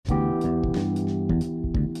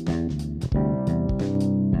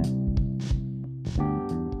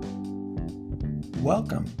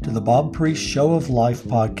Welcome to the Bob Priest Show of Life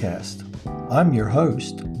podcast. I'm your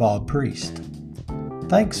host, Bob Priest.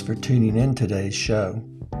 Thanks for tuning in today's show.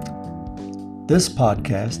 This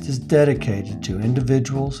podcast is dedicated to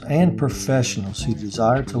individuals and professionals who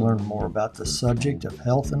desire to learn more about the subject of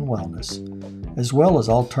health and wellness, as well as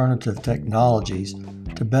alternative technologies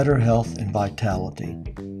to better health and vitality.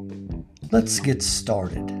 Let's get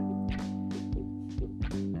started.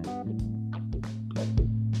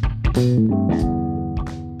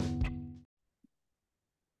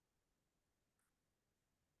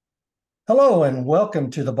 Hello and welcome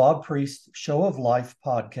to the Bob Priest Show of Life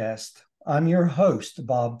podcast. I'm your host,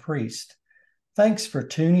 Bob Priest. Thanks for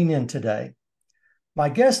tuning in today. My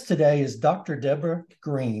guest today is Dr. Deborah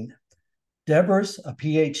Green. Deborah's a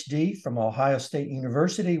PhD from Ohio State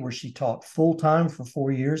University, where she taught full-time for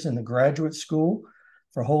 4 years in the Graduate School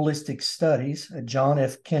for Holistic Studies at John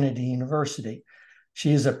F. Kennedy University.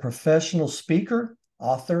 She is a professional speaker,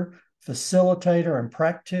 author, facilitator, and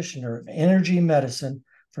practitioner of energy medicine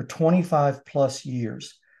for 25 plus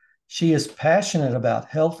years. She is passionate about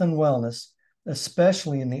health and wellness,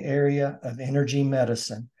 especially in the area of energy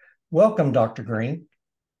medicine. Welcome, Dr. Green.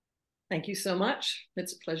 Thank you so much.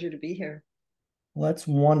 It's a pleasure to be here. Well, that's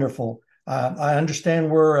wonderful. I understand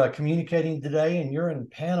we're communicating today and you're in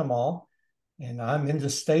Panama and I'm in the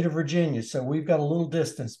state of Virginia. So we've got a little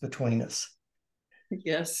distance between us.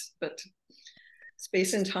 Yes, but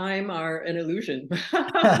space and time are an illusion.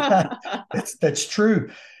 That's true.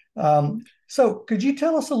 So could you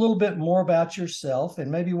tell us a little bit more about yourself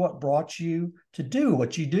and maybe what brought you to do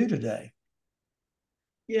what you do today?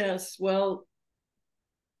 Yes, well,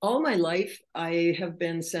 all my life I have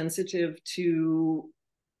been sensitive to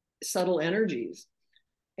subtle energies.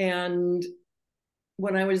 And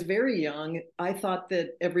when I was very young, I thought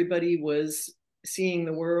that everybody was seeing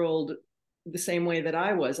the world the same way that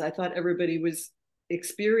I was. I thought everybody was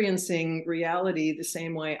experiencing reality the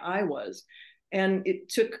same way I was. And it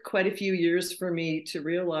took quite a few years for me to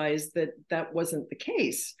realize that that wasn't the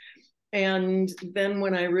case. And then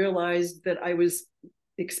when I realized that I was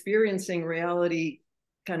experiencing reality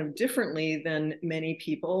kind of differently than many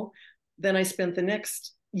people, then I spent the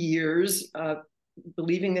next years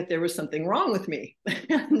believing that there was something wrong with me.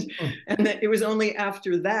 and that it was only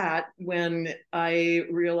after that when I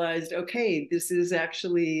realized, okay, this is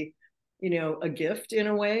actually, a gift in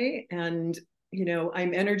a way. And,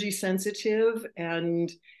 I'm energy sensitive and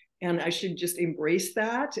I should just embrace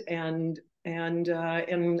that. And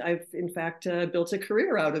I've in fact built a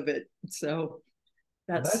career out of it. So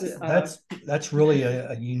that's really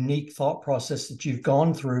a unique thought process that you've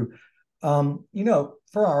gone through.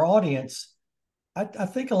 For our audience, I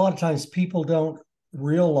think a lot of times people don't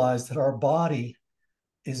realize that our body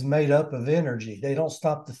is made up of energy. They don't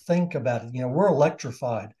stop to think about it. We're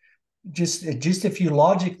electrified. Just if you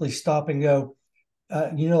logically stop and go,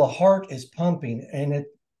 the heart is pumping,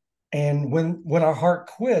 and when our heart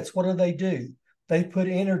quits, what do? They put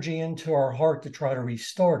energy into our heart to try to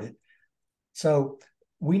restart it. So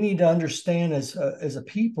we need to understand as a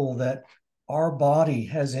people that our body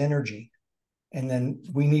has energy. And then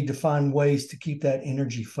we need to find ways to keep that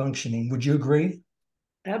energy functioning. Would you agree?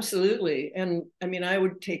 Absolutely. And I mean, I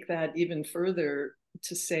would take that even further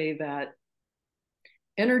to say that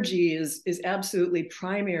energy is absolutely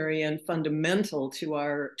primary and fundamental to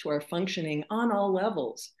our functioning on all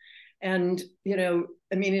levels. And, an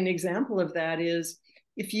example of that is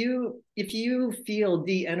if you feel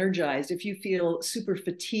de-energized, if you feel super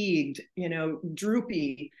fatigued,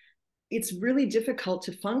 droopy, it's really difficult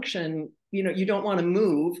to function. You don't want to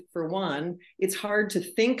move, for one. It's hard to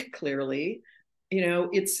think clearly.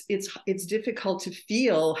 It's difficult to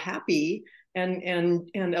feel happy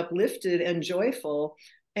and uplifted and joyful.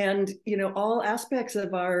 And all aspects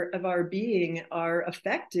of our being are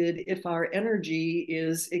affected if our energy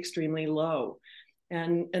is extremely low.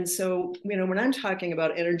 And so, when I'm talking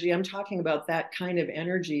about energy, I'm talking about that kind of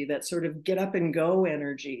energy, that sort of get up and go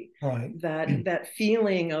energy, right? That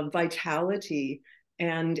feeling of vitality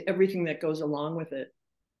and everything that goes along with it.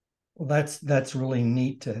 Well, that's really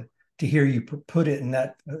neat to hear you put it in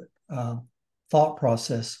that thought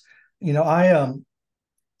process. I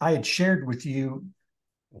had shared with you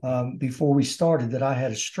before we started that I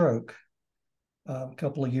had a stroke a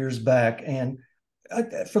couple of years back, and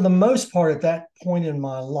for the most part, at that point in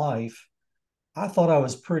my life, I thought I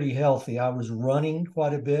was pretty healthy. I was running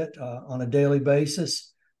quite a bit on a daily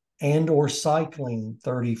basis or cycling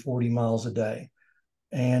 30, 40 miles a day.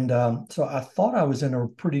 And so I thought I was in a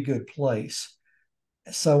pretty good place.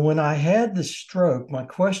 So when I had the stroke, my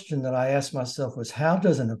question that I asked myself was, how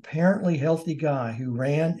does an apparently healthy guy who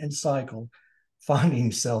ran and cycled find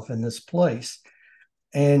himself in this place?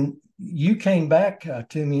 And you came back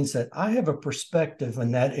to me and said, I have a perspective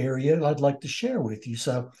in that area I'd like to share with you.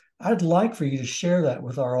 So I'd like for you to share that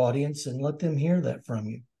with our audience and let them hear that from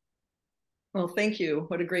you. Well, thank you.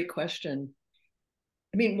 What a great question.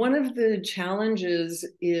 I mean, one of the challenges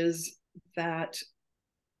is that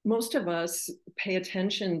most of us pay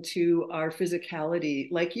attention to our physicality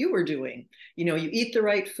like you were doing. You eat the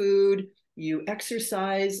right food, you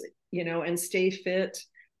exercise, and stay fit,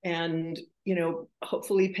 and,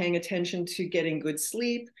 hopefully paying attention to getting good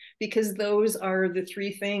sleep, because those are the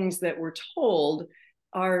three things that we're told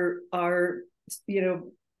are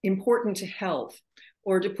important to health.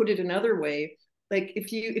 Or to put it another way, like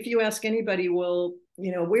if you ask anybody, well,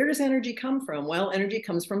 where does energy come from? Well, energy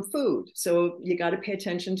comes from food. So you got to pay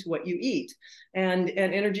attention to what you eat. And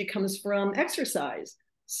energy comes from exercise.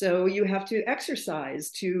 So you have to exercise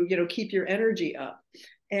to, keep your energy up.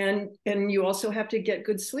 And you also have to get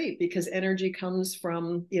good sleep, because energy comes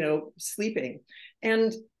from, sleeping.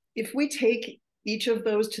 And if we take each of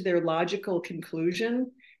those to their logical conclusion,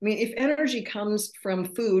 I mean, if energy comes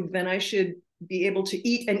from food, then I should be able to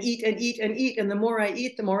eat and eat and eat and eat. And the more I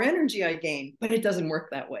eat, the more energy I gain. But it doesn't work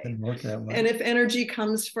that way. Didn't work that way. And if energy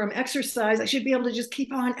comes from exercise, I should be able to just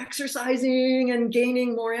keep on exercising and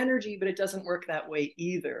gaining more energy, but it doesn't work that way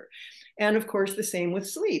either. And of course, the same with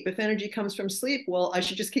sleep. If energy comes from sleep, well, I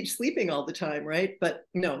should just keep sleeping all the time, right? But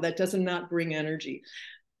no, that does not bring energy.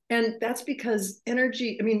 And that's because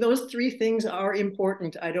energy, I mean, those three things are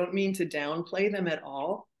important. I don't mean to downplay them at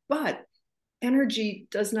all, but energy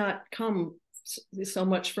does not come so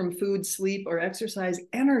much from food, sleep, or exercise.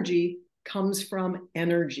 Energy comes from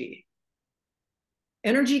energy.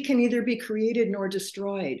 Energy can neither be created nor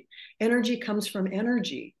destroyed. Energy comes from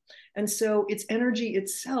energy. And so it's energy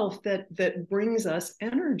itself that brings us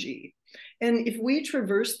energy. And if we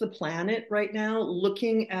traverse the planet right now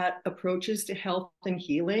looking at approaches to health and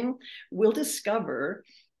healing, we'll discover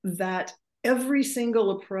that every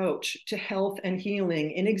single approach to health and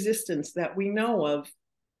healing in existence that we know of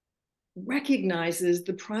recognizes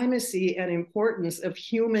the primacy and importance of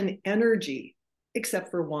human energy,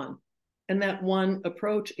 except for one. And that one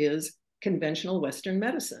approach is conventional Western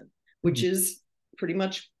medicine, which is pretty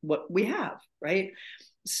much what we have, right?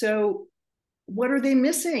 So what are they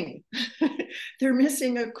missing? They're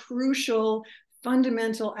missing a crucial,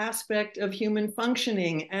 fundamental aspect of human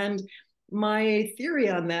functioning. And my theory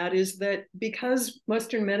on that is that because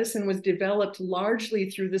Western medicine was developed largely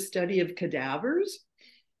through the study of cadavers,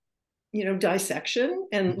 dissection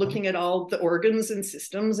and looking at all the organs and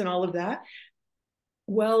systems and all of that.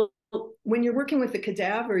 Well, when you're working with a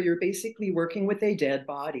cadaver, you're basically working with a dead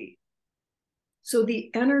body. So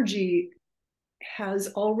the energy has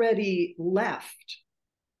already left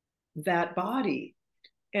that body.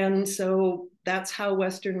 And so that's how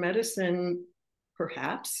Western medicine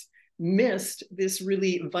perhaps missed this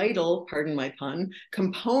really vital, pardon my pun,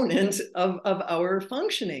 component of our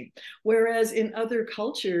functioning. Whereas in other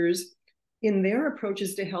cultures, in their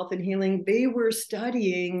approaches to health and healing, they were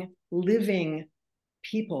studying living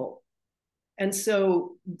people. And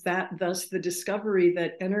so thus the discovery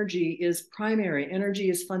that energy is primary, energy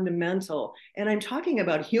is fundamental. And I'm talking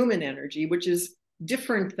about human energy, which is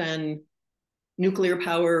different than nuclear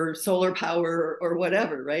power, solar power, or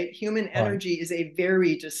whatever, right? Human energy is a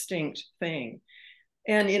very distinct thing.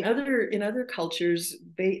 And in other cultures,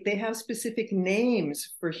 they have specific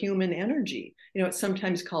names for human energy. It's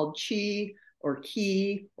sometimes called chi or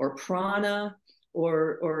ki or prana,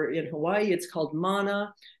 or in Hawaii, it's called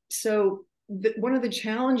mana. So one of the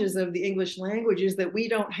challenges of the English language is that we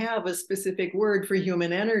don't have a specific word for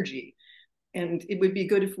human energy. And it would be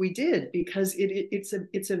good if we did, because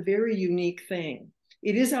it's a very unique thing.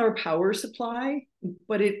 It is our power supply,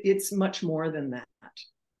 but it's much more than that.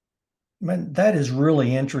 Man, that is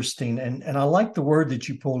really interesting. And I like the word that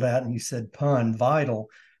you pulled out and you said pun, vital.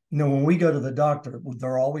 When we go to the doctor,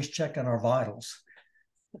 they're always checking our vitals.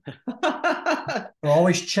 They're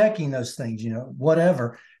always checking those things,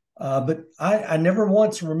 whatever. But I never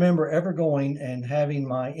once remember ever going and having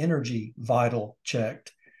my energy vital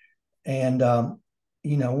checked. And,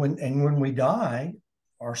 when we die,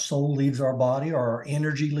 our soul leaves our body, or our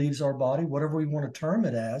energy leaves our body, whatever we want to term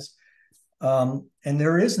it as. And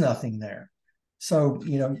there is nothing there. So,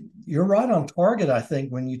 you're right on target, I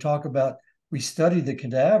think, when you talk about we study the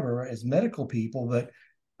cadaver as medical people, but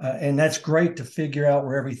and that's great to figure out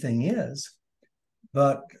where everything is.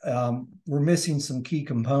 But we're missing some key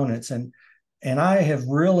components. And I have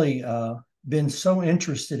really been so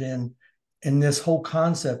interested in this whole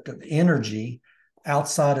concept of energy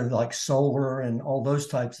outside of like solar and all those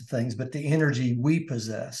types of things, but the energy we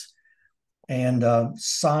possess, and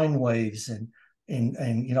sine waves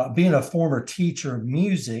and being a former teacher of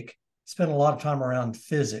music, spent a lot of time around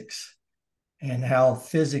physics and how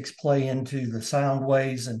physics play into the sound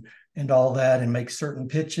waves and all that, and make certain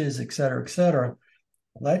pitches, et cetera, et cetera.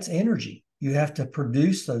 Well, that's energy. You have to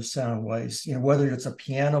produce those sound waves, whether it's a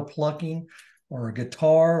piano plucking or a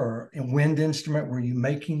guitar or a wind instrument where you're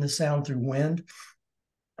making the sound through wind.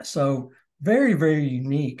 So very, very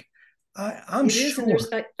unique. I'm It is, and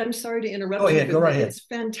sure. I'm sorry to Go interrupt you, ahead. Go but right ahead. it's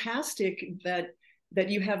fantastic that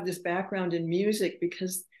you have this background in music,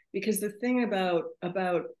 because the thing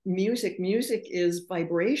about music is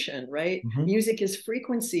vibration, right? Mm-hmm. Music is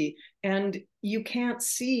frequency, and you can't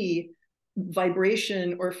see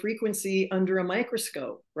vibration or frequency under a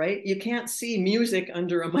microscope, right? You can't see music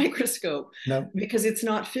under a microscope No. because it's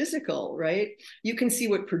not physical, right? You can see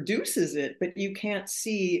what produces it, but you can't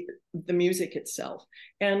see the music itself.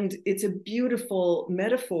 And it's a beautiful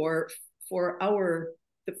metaphor for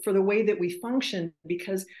the way that we function,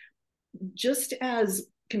 because just as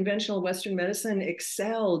conventional Western medicine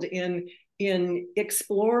excelled in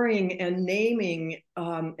exploring and naming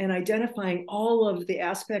and identifying all of the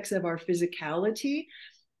aspects of our physicality,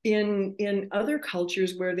 in other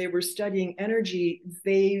cultures where they were studying energy,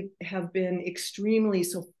 they have been extremely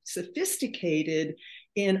sophisticated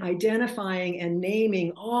in identifying and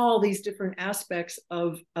naming all these different aspects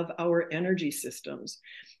of our energy systems.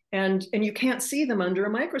 And you can't see them under a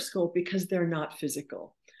microscope because they're not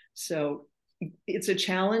physical. So it's a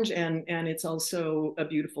challenge, and it's also a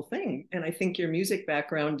beautiful thing. And I think your music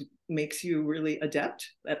background makes you really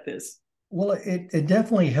adept at this. Well, it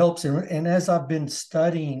definitely helps. And as I've been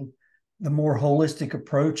studying the more holistic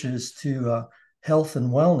approaches to health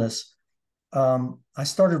and wellness, I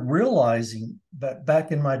started realizing that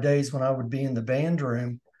back in my days when I would be in the band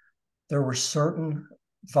room, there were certain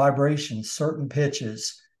vibrations, certain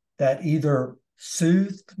pitches that either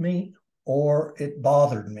soothed me or it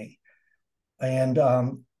bothered me. And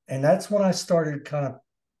that's when I started kind of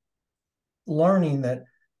learning that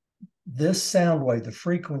this sound wave, the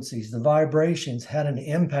frequencies, the vibrations had an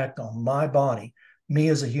impact on my body, me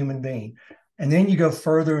as a human being. And then you go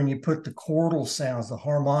further and you put the chordal sounds, the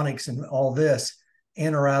harmonics, and all this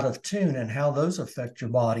in or out of tune, and how those affect your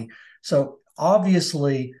body. So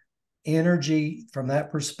obviously, energy from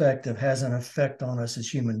that perspective has an effect on us as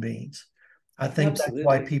human beings. I think that's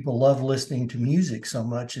why Absolutely. people love listening to music so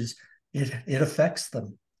much, is it affects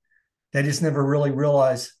them. They just never really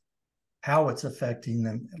realize how it's affecting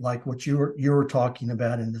them, like what you were talking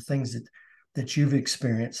about and the things that you've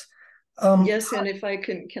experienced. Um, Yes, and if I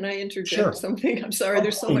can I interject sure. something? I'm sorry, Oh,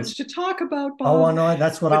 there's so please. much to talk about, Oh, I Bob. know.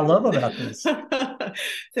 That's what I But love about this.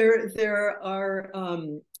 there are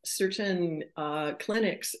certain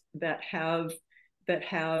clinics that have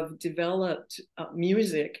developed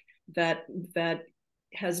music that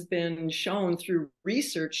has been shown through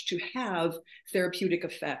research to have therapeutic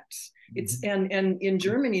effects. It's Mhm. and in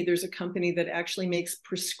Germany, there's a company that actually makes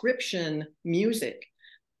prescription music,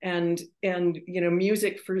 and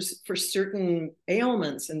music for certain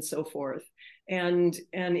ailments and so forth. And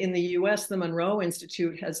in the US, the Monroe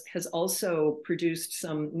Institute has also produced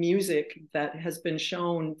some music that has been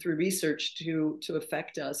shown through research to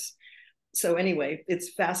affect us. So anyway, it's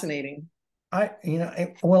fascinating.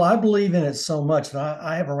 Well, I believe in it so much that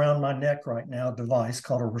I have around my neck right now a device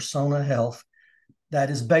called a Resona Health that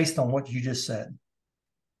is based on what you just said.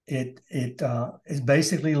 It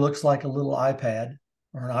basically looks like a little iPad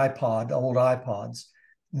or an iPod, old iPods.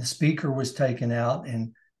 And the speaker was taken out,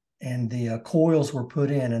 and the coils were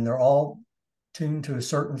put in, and they're all tuned to a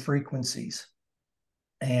certain frequencies,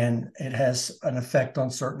 and it has an effect on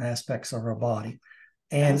certain aspects of our body.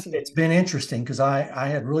 And it's Fascinating. been interesting because I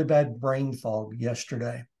had really bad brain fog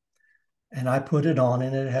yesterday, and I put it on,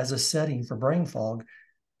 and it has a setting for brain fog,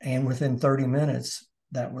 and within 30 minutes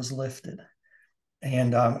that was lifted.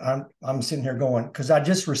 And I'm sitting here going, because I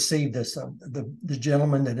just received this. The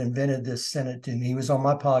gentleman that invented this sent it to me. He was on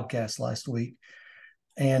my podcast last week,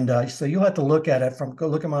 and so you'll have to look at it go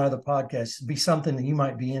look at my other podcasts. It'd be something that you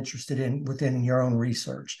might be interested in within your own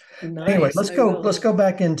research. Anyway, Nice. let's I go. Let's will. go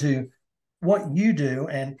back into what you do,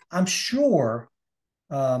 and I'm sure,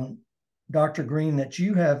 um, Dr. Green, that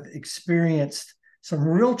you have experienced some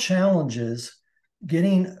real challenges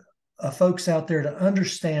getting folks out there to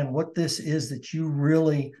understand what this is that you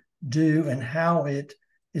really do and how it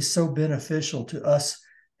is so beneficial to us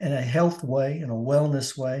in a health way, in a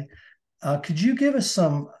wellness way. Could you give us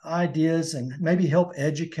some ideas and maybe help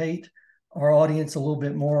educate our audience a little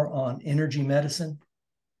bit more on energy medicine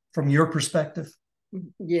from your perspective?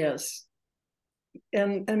 Yes.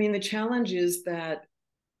 And I mean, the challenge is that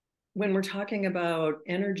when we're talking about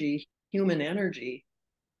energy, human energy,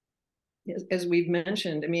 as we've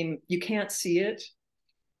mentioned, I mean, you can't see it,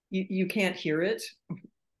 you can't hear it.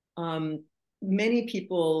 Many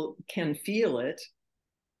people can feel it,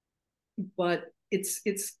 but it's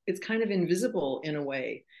kind of invisible in a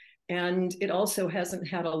way. And it also hasn't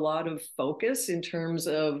had a lot of focus in terms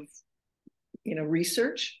of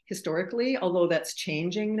research historically, although that's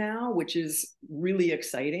changing now, which is really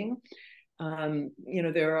exciting.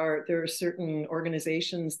 There are certain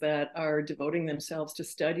organizations that are devoting themselves to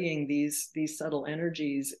studying these subtle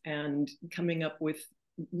energies and coming up with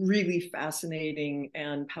really fascinating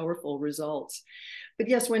and powerful results. But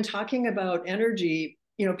yes, when talking about energy,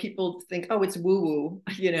 people think, oh, it's woo-woo,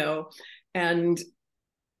 and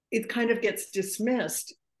it kind of gets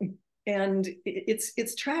dismissed. And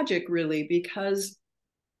it's tragic, really, because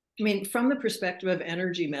I mean, from the perspective of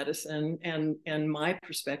energy medicine and my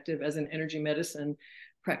perspective as an energy medicine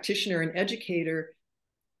practitioner and educator,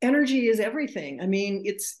 energy is everything. I mean,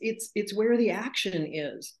 it's where the action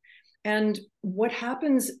is. And what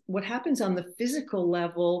happens on the physical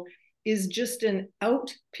level is just an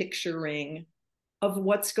out picturing of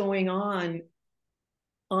what's going on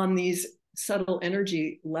these subtle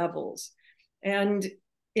energy levels. And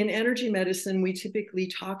in energy medicine, we typically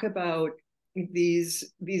talk about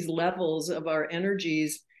these levels of our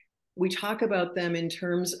energies. We talk about them in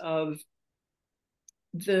terms of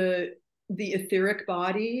the etheric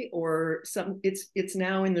body, or it's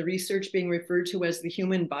now in the research being referred to as the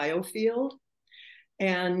human biofield.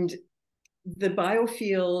 And the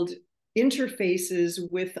biofield interfaces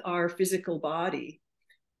with our physical body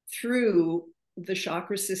through the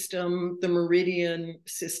chakra system, the meridian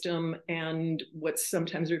system, and what's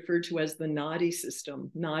sometimes referred to as the nadi system,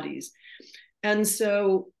 nadis. And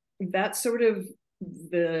so that's sort of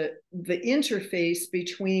the interface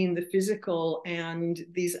between the physical and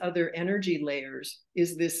these other energy layers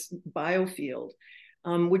is this biofield,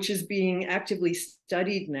 which is being actively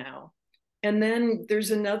studied now. And then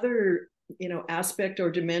there's another, aspect or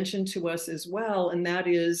dimension to us as well, and that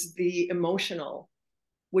is the emotional,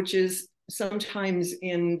 which is sometimes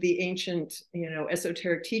in the ancient,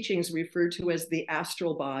 esoteric teachings referred to as the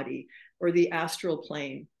astral body or the astral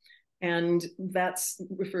plane. And that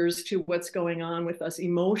refers to what's going on with us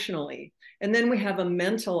emotionally. And then we have a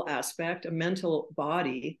mental aspect, a mental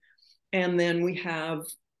body. And then we have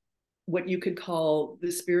what you could call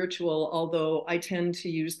the spiritual, although I tend to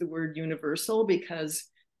use the word universal, because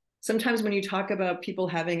sometimes when you talk about people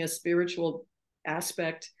having a spiritual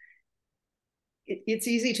aspect, it's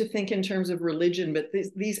easy to think in terms of religion, but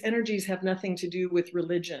these energies have nothing to do with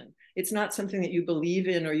religion. It's not something that you believe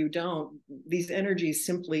in or you don't. These energies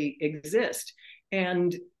simply exist,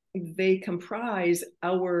 and they comprise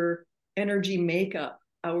our energy makeup,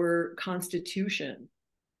 our constitution.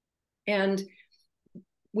 And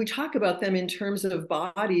we talk about them in terms of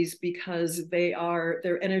bodies because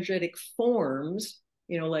they're energetic forms,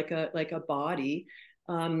 like a body,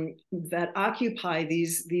 that occupy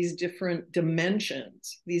these different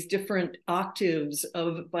dimensions, these different octaves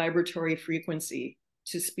of vibratory frequency,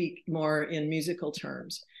 to speak more in musical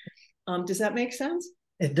terms. Does that make sense?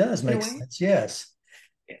 It does make sense. Yes.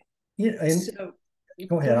 Yeah. So,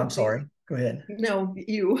 go ahead. I'm sorry. Go ahead. No,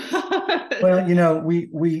 you. Well,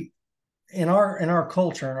 we in our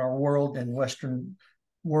culture, in our world, in Western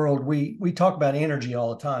world, we talk about energy all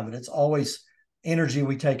the time, but it's always energy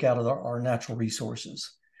we take out of our natural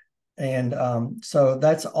resources. And so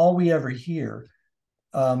that's all we ever hear.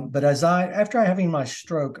 But after having my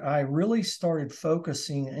stroke, I really started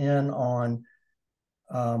focusing in on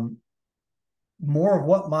more of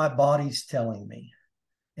what my body's telling me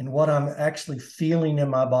and what I'm actually feeling in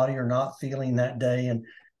my body or not feeling that day,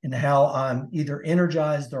 and how I'm either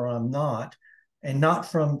energized or I'm not, and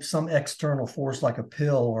not from some external force like a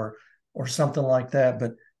pill or something like that,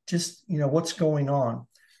 but just, what's going on.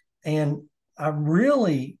 And I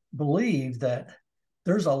really believe that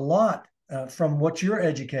there's a lot from what you're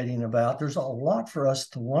educating about. There's a lot for us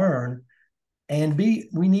to learn, and we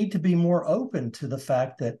need to be more open to the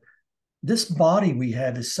fact that this body we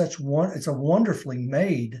have is it's a wonderfully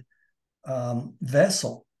made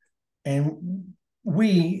vessel. And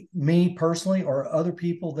me personally, or other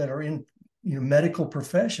people that are in medical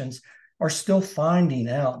professions, are still finding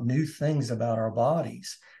out new things about our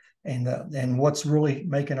bodies and what's really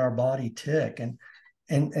making our body tick.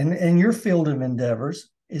 And your field of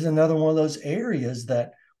endeavors is another one of those areas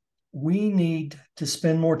that we need to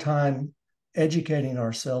spend more time educating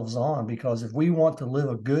ourselves on, because if we want to live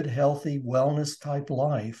a good, healthy, wellness type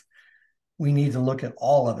life, we need to look at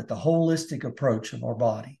all of it, the holistic approach of our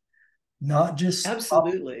body, not just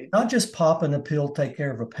absolutely, not just popping a pill, take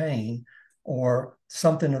care of a pain or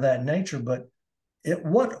something of that nature, but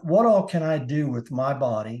what all can I do with my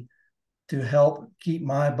body to help keep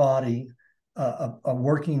my body a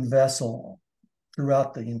working vessel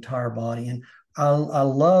throughout the entire body? And I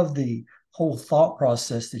love the whole thought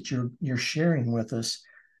process that you're sharing with us.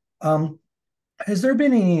 Has there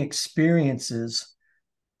been any experiences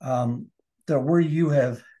that where you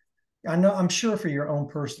have, I know, I'm sure for your own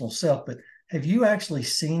personal self, but have you actually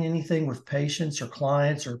seen anything with patients or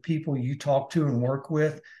clients or people you talk to and work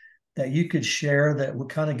with that you could share that would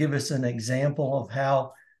kind of give us an example of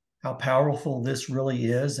how powerful this really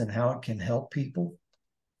is and how it can help people?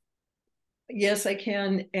 Yes, I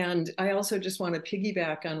can. And I also just want to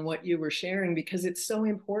piggyback on what you were sharing because it's so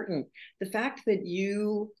important. The fact that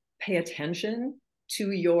you pay attention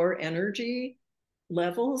to your energy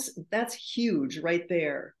levels, that's huge right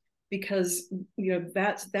there. Because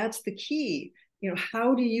that's the key.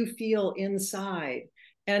 How do you feel inside?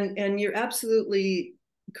 And you're absolutely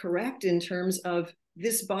correct in terms of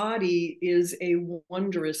this body is a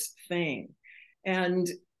wondrous thing. And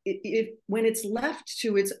when it's left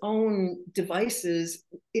to its own devices,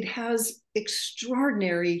 it has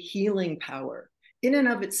extraordinary healing power in and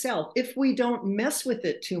of itself if we don't mess with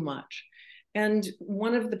it too much. And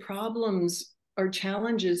one of the problems or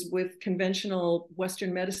challenges with conventional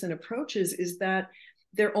Western medicine approaches is that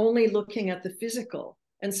they're only looking at the physical.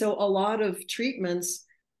 And so a lot of treatments,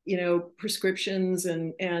 prescriptions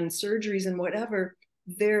and surgeries and whatever,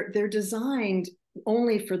 they're designed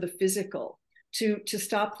only for the physical to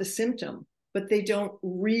stop the symptom, but they don't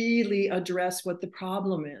really address what the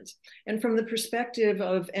problem is. And from the perspective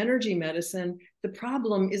of energy medicine, the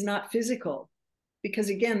problem is not physical, because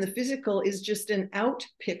again, the physical is just an out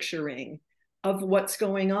picturing of what's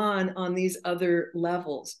going on these other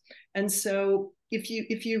levels. And so if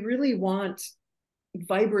you really want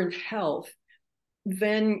vibrant health,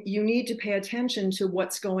 then you need to pay attention to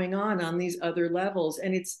what's going on these other levels.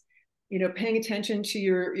 And it's, paying attention to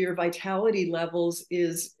your vitality levels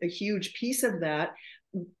is a huge piece of that,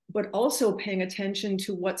 but also paying attention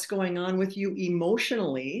to what's going on with you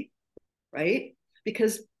emotionally, right?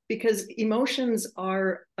 Because emotions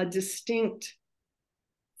are a distinct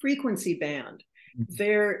frequency band.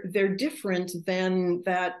 They're different than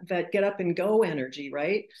that get up and go energy,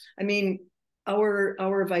 right? I mean,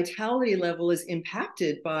 our vitality level is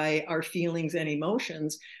impacted by our feelings and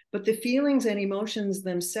emotions, but the feelings and emotions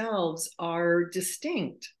themselves are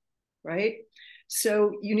distinct, right?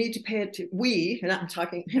 So you need to pay it to, and I'm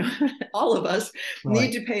talking, all of us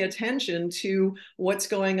need to pay attention to what's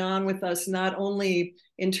going on with us, not only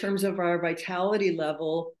in terms of our vitality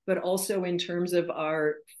level, but also in terms of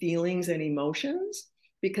our feelings and emotions,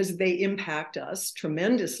 because they impact us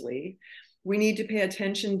tremendously. We need to pay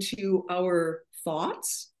attention to our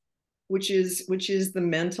thoughts, which is the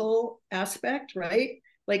mental aspect, right?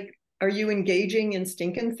 Like, are you engaging in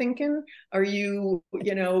stinking thinking? Are you,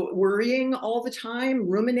 worrying all the time,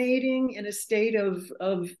 ruminating in a state of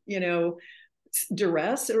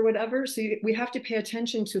duress or whatever? So we have to pay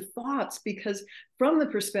attention to thoughts, because from the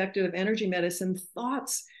perspective of energy medicine,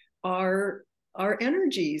 thoughts are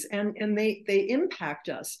energies, and they impact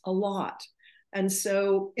us a lot. And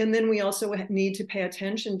so, and then we also need to pay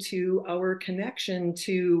attention to our connection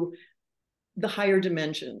to the higher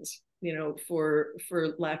dimensions, for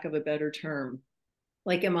lack of a better term.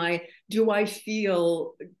 Like, do I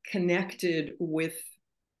feel connected with,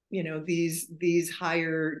 these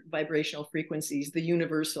higher vibrational frequencies, the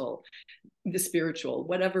universal, the spiritual,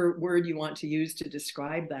 whatever word you want to use to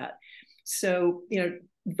describe that. So,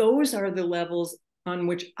 those are the levels on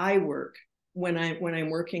which I work when I'm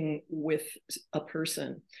working with a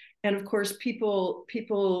person. And of course,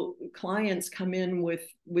 clients come in with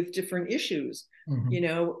different issues,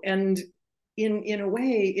 and in a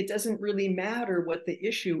way, it doesn't really matter what the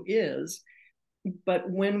issue is.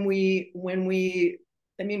 But when we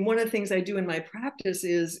I mean, one of the things I do in my practice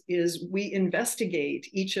is we investigate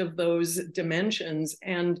each of those dimensions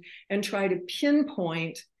and try to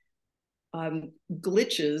pinpoint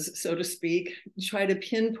glitches, so to speak, try to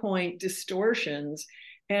pinpoint distortions.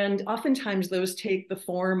 And oftentimes those take the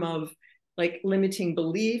form of like limiting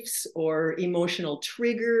beliefs or emotional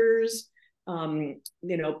triggers,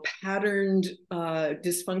 patterned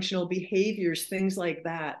dysfunctional behaviors, things like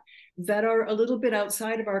that are a little bit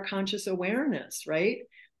outside of our conscious awareness, right?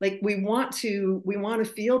 Like, we want to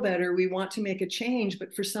feel better, we want to make a change,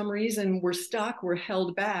 but for some reason we're stuck, we're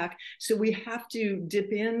held back. So we have to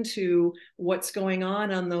dip into what's going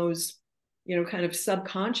on those, kind of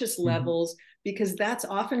subconscious levels, because that's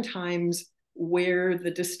oftentimes where the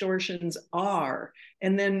distortions are.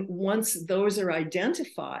 And then once those are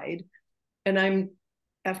identified, and I'm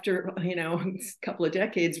after, a couple of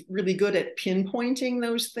decades, really good at pinpointing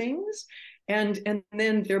those things. And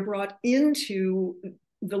then they're brought into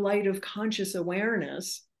the light of conscious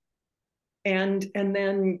awareness. And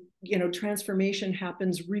then, transformation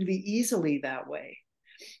happens really easily that way.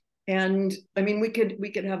 And I mean, we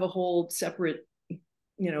could have a whole separate,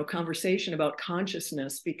 conversation about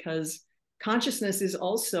consciousness, because consciousness is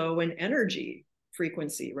also an energy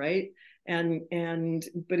frequency, right?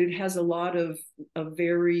 But it has a lot of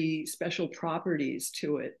very special properties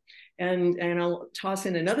to it. And I'll toss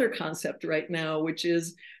in another concept right now, which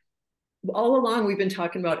is, all along we've been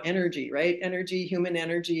talking about energy, right? Energy, human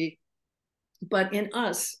energy. But in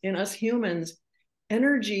us humans,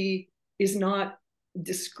 energy is not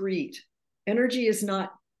discrete. Energy is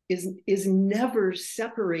never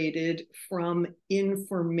separated from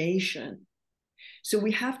information. So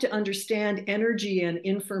we have to understand energy and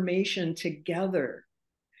information together.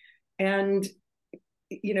 And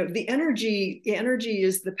the energy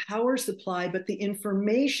is the power supply, but the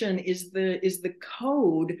information is the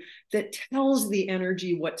code that tells the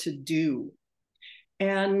energy what to do.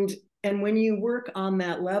 And when you work on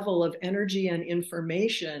that level of energy and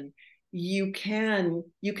information, you can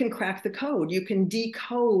crack the code. You can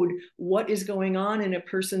decode what is going on in a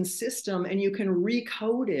person's system, and you can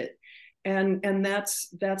recode it. And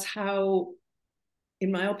that's how,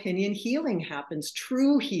 in my opinion, healing happens,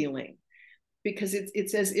 true healing, because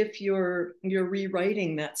it's as if you're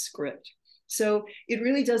rewriting that script. So it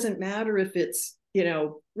really doesn't matter if it's,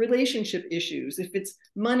 relationship issues, if it's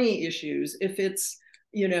money issues, if it's,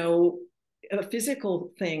 a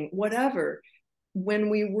physical thing, whatever. When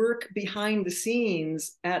we work behind the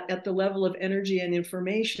scenes at the level of energy and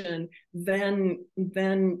information, then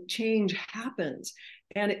change happens.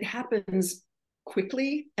 And it happens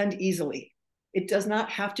quickly and easily. It does not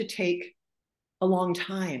have to take a long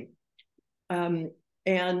time.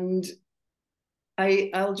 And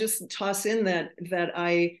I'll just toss in that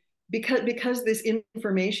because this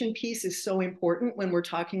information piece is so important when we're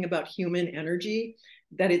talking about human energy,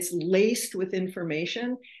 that it's laced with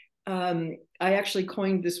information. I actually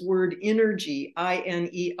coined this word iNergy,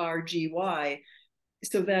 iNergy,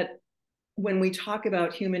 so that when we talk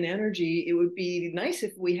about human energy, it would be nice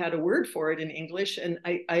if we had a word for it in English. And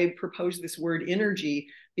I propose this word iNergy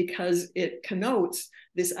because it connotes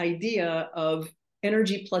this idea of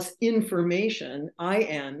energy plus information,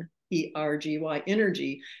 iNergy,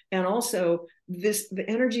 energy. And also the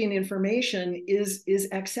energy and information is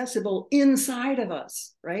accessible inside of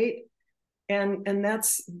us, right? And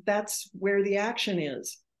that's where the action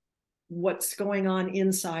is, what's going on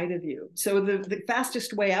inside of you. So the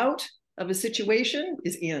fastest way out of a situation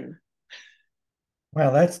is in.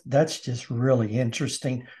 Well, that's just really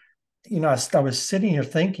interesting. I was sitting here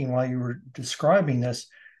thinking while you were describing this,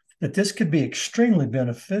 that this could be extremely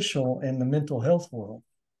beneficial in the mental health world.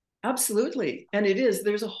 Absolutely. And it is.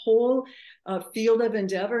 There's a whole field of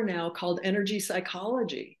endeavor now called energy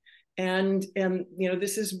psychology. And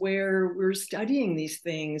this is where we're studying these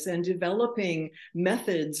things and developing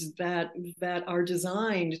methods that are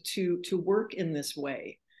designed to work in this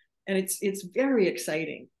way. And it's very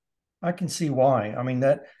exciting. I can see why. I mean,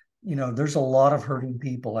 there's a lot of hurting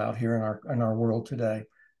people out here in our world today.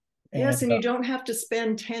 Yes, and you don't have to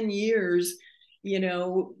spend 10 years,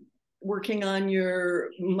 working on your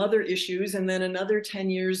mother issues, and then another 10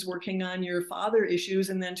 years working on your father issues,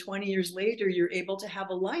 and then 20 years later you're able to have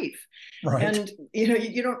a life. Right. And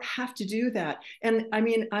you don't have to do that. And I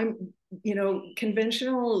mean,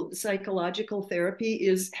 conventional psychological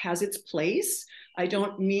therapy has its place. I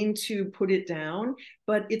don't mean to put it down,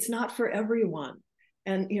 but it's not for everyone.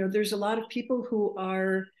 And there's a lot of people who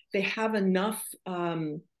they have enough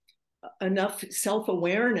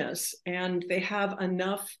self-awareness, and they have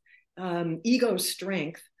enough ego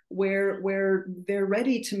strength where they're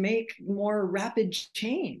ready to make more rapid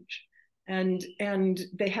change, and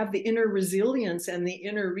they have the inner resilience and the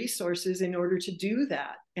inner resources in order to do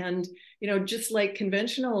that. And just like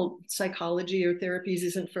conventional psychology or therapies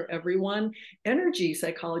isn't for everyone, energy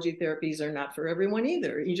psychology therapies are not for everyone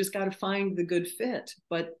either. You just got to find the good fit.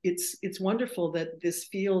 But it's wonderful that this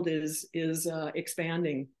field is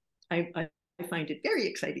expanding. I find it very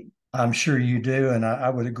exciting. I'm sure you do, and I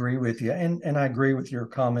would agree with you. And I agree with your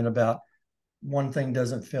comment about one thing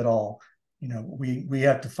doesn't fit all. We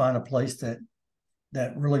have to find a place that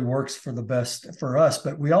really works for the best for us,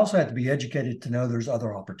 but we also have to be educated to know there's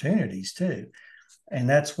other opportunities too. And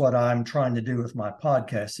that's what I'm trying to do with my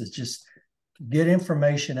podcast, is just get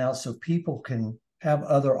information out so people can have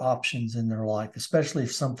other options in their life, especially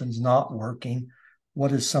if something's not working.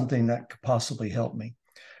 What is something that could possibly help me?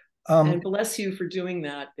 And bless you for doing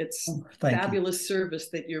that. It's Thank you. fabulous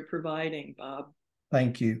service that you're providing, Bob.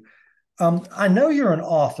 Thank you. I know you're an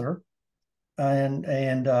author,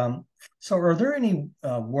 so are there any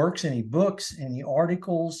works, any books, any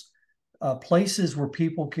articles, places where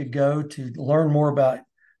people could go to learn more about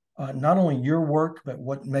not only your work, but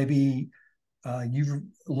what maybe you've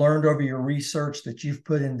learned over your research that you've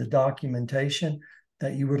put into documentation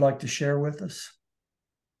that you would like to share with us?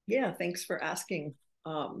 Yeah, thanks for asking.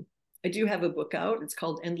 I do have a book out. It's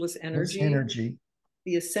called Endless This Energy, energy.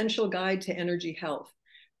 The Essential Guide to Energy Health.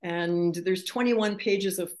 And there's 21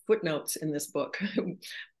 pages of footnotes in this book.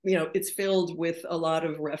 It's filled with a lot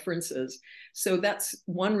of references. So that's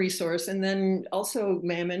one resource. And then also,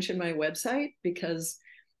 may I mention my website? Because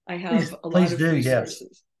I have a lot of resources.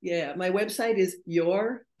 Yes. Yeah, my website is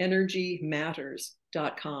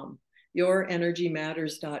yourenergymatters.com.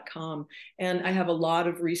 yourenergymatters.com. And I have a lot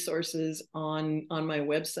of resources on my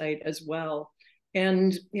website as well.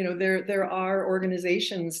 And there are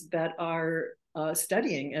organizations that are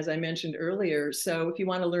studying, as I mentioned earlier. So if you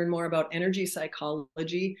want to learn more about energy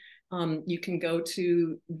psychology, you can go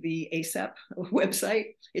to the ASEP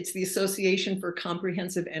website. It's the Association for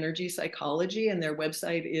Comprehensive Energy Psychology, and their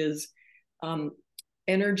website is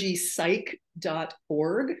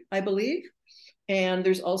energypsych.org, I believe. And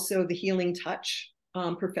there's also the Healing Touch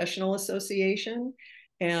Professional Association,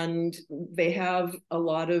 and they have a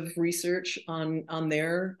lot of research on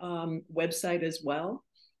their website as well.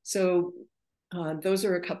 So those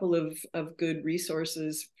are a couple of good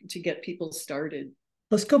resources to get people started.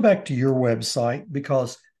 Let's go back to your website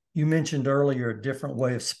because you mentioned earlier a different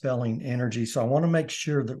way of spelling energy. So I want to make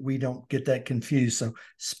sure that we don't get that confused. So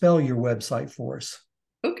spell your website for us.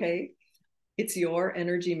 Okay. It's Your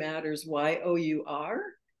Energy Matters,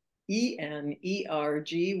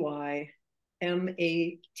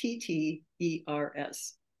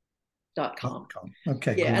 yourenergymatters.com.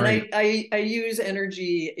 Okay, Yeah, great. and I use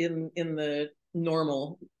energy in the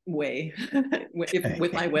normal way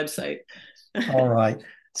with my website. All right.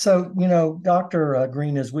 So, Dr.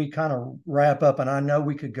 Green, as we kind of wrap up, and I know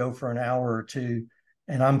we could go for an hour or two,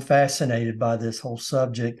 and I'm fascinated by this whole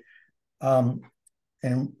subject.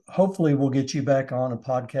 And hopefully we'll get you back on a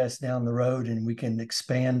podcast down the road and we can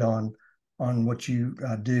expand on what you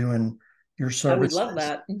do and your services. I would love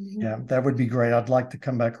that. Yeah, that would be great. I'd like to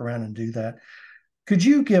come back around and do that. Could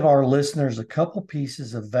you give our listeners a couple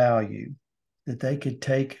pieces of value that they could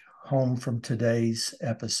take home from today's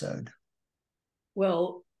episode?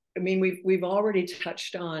 Well, I mean, we've already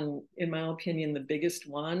touched on, in my opinion, the biggest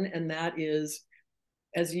one, and that is,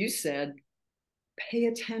 as you said, pay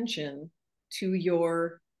attention to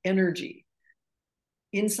your energy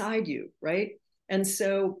inside you, right? And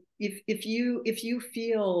so if you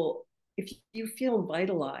feel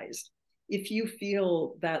vitalized, if you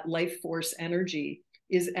feel that life force energy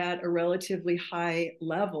is at a relatively high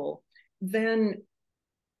level, then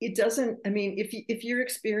it doesn't, I mean, if you're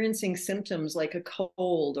experiencing symptoms like a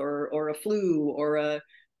cold or a flu or a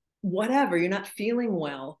whatever, you're not feeling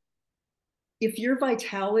well, if your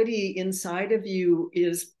vitality inside of you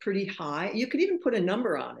is pretty high, you could even put a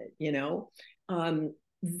number on it,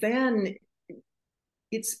 then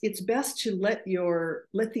it's best to let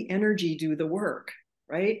the energy do the work,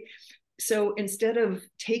 right? So instead of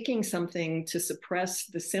taking something to suppress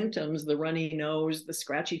the symptoms, the runny nose, the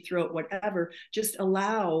scratchy throat, whatever, just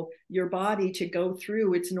allow your body to go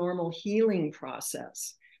through its normal healing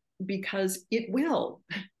process, because it will.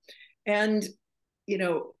 And,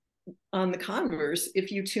 on the converse,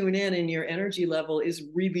 if you tune in and your energy level is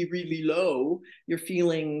really, really low, you're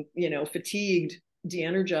feeling, fatigued,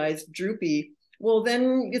 de-energized, droopy, well,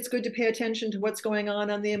 then it's good to pay attention to what's going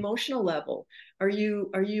on the emotional level. Are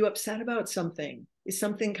you upset about something? Is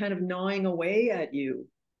something kind of gnawing away at you?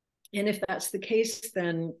 And if that's the case,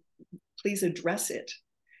 then please address it,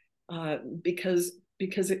 because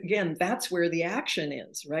again, that's where the action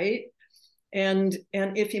is, right? And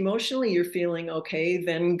if emotionally you're feeling okay,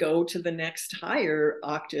 then go to the next higher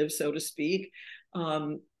octave, so to speak.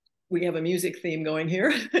 We have a music theme going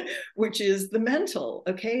here, which is the mental.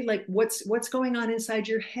 Okay, like what's going on inside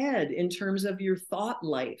your head in terms of your thought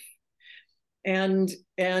life, and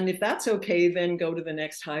if that's okay, then go to the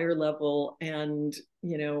next higher level and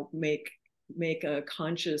make a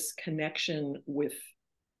conscious connection with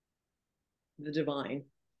the divine.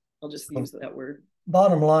 I'll just use that word.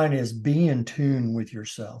 Bottom line is be in tune with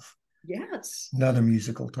yourself. Yes. Another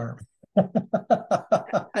musical term.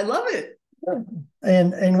 I love it.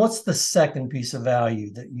 And what's the second piece of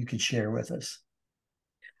value that you could share with us?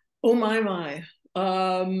 Oh my.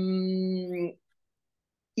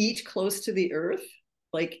 Eat close to the earth,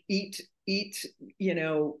 like eat eat,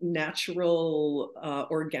 natural,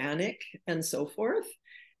 organic, and so forth.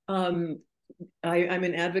 I'm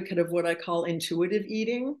an advocate of what I call intuitive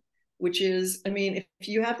eating, which is, I mean, if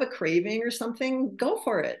you have a craving or something, go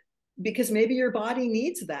for it, because maybe your body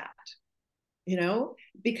needs that,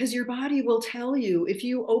 because your body will tell you. If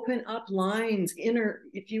you open up lines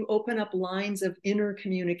of inner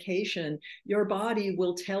communication, your body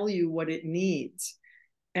will tell you what it needs,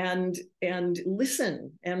 and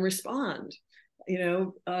listen and respond.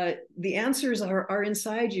 The answers are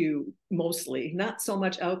inside you, mostly, not so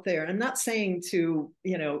much out there. I'm not saying to,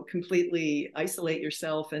 completely isolate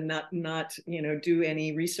yourself and not do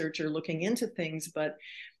any research or looking into things, but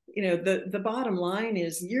the bottom line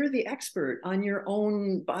is, you're the expert on your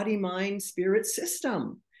own body, mind, spirit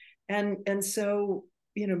system. And so,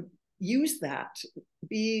 use that,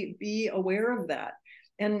 be aware of that.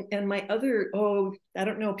 And my other, I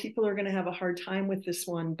don't know, people are going to have a hard time with this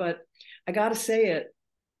one, but I got to say it.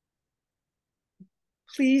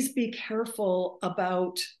 Please be careful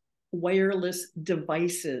about wireless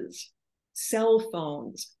devices, cell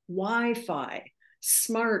phones, Wi-Fi,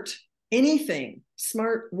 anything,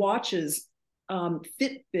 smart watches,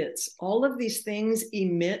 Fitbits. All of these things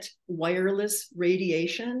emit wireless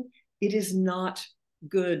radiation. It is not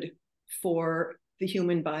good for the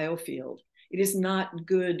human biofield. It is not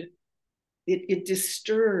good. It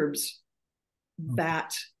disturbs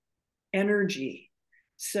that energy.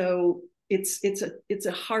 So it's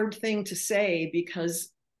a hard thing to say,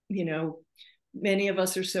 because many of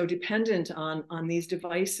us are so dependent on these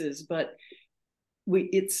devices, but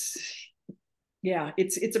it's a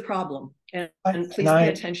problem, and please pay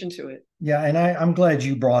attention to it. Yeah, and I'm glad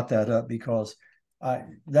you brought that up, because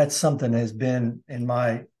that's something that has been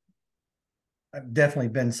definitely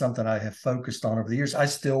been something I have focused on over the years. I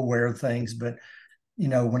still wear things, but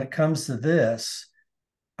when it comes to this,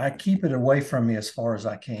 I keep it away from me as far as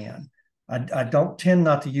I can. I don't tend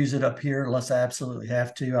not to use it up here unless I absolutely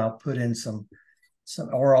have to. I'll put in some,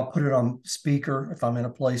 or I'll put it on speaker if I'm in a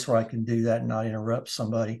place where I can do that and not interrupt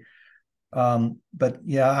somebody. But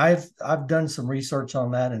yeah, I've done some research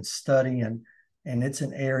on that and study, and it's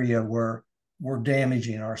an area where we're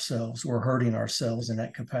damaging ourselves, we're hurting ourselves in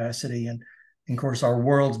that capacity. And of course, our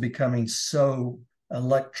world's becoming so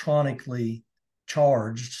electronically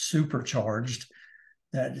charged, supercharged,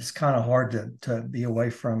 that it's kind of hard to be away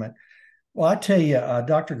from it. Well, I tell you,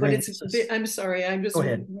 Dr. Green. I'm sorry. I'm just. Go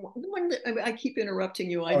ahead. I keep interrupting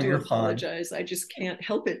you. I Oh, do you're apologize. Fine. I just can't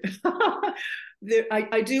help it.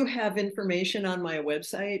 I do have information on my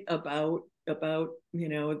website about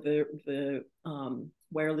the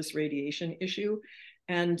wireless radiation issue,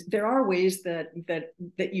 and there are ways that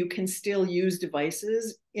you can still use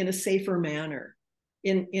devices in a safer manner.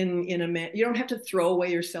 You don't have to throw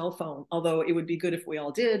away your cell phone, although it would be good if we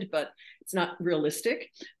all did, but it's not realistic.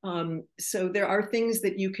 So there are things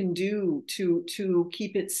that you can do to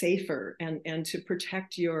keep it safer and to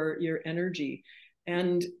protect your energy.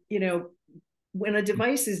 And when a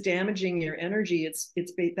device is damaging your energy,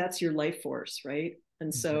 that's your life force, right?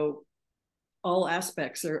 And so all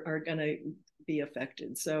aspects are going to be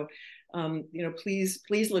affected. So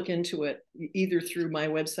please look into it, either through my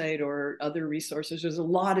website or other resources. There's a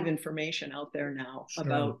lot of information out there now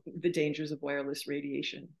about the dangers of wireless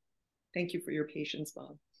radiation. Thank you for your patience,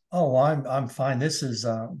 Bob. Oh, I'm fine. This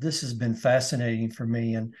has been fascinating for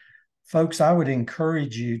me. And folks, I would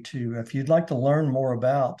encourage you to, if you'd like to learn more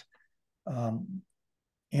about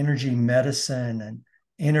energy medicine and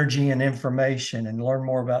energy and information, and learn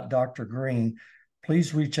more about Dr. Green,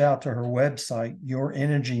 please reach out to her website,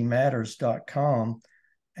 yourenergymatters.com,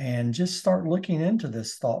 and just start looking into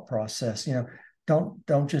this thought process.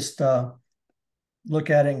 Don't just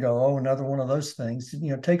look at it and go, oh, another one of those things.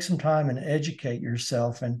 Take some time and educate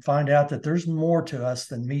yourself and find out that there's more to us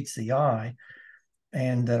than meets the eye,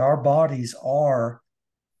 and that our bodies are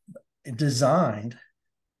designed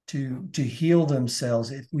to heal themselves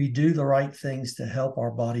if we do the right things to help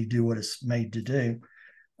our body do what it's made to do.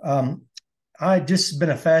 Just been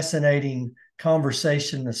a fascinating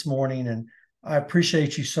conversation this morning, and I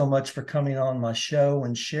appreciate you so much for coming on my show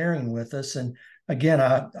and sharing with us. And again,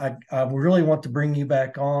 I really want to bring you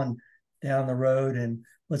back on down the road, and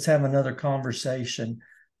let's have another conversation.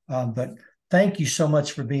 But thank you so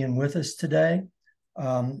much for being with us today.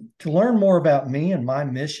 To learn more about me and my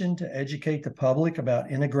mission to educate the public about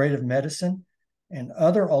integrative medicine and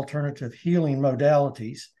other alternative healing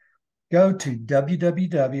modalities, go to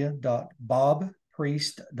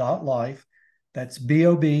www.bobpriest.life. That's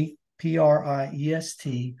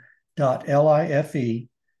BOBPRIEST.LIFE.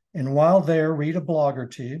 And while there, read a blog or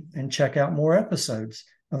two and check out more episodes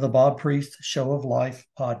of the Bob Priest Show of Life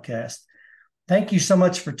podcast. Thank you so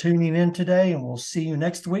much for tuning in today, and we'll see you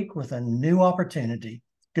next week with a new opportunity.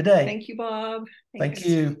 Good day. Thank you, Bob. Thank Thanks.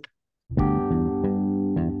 you.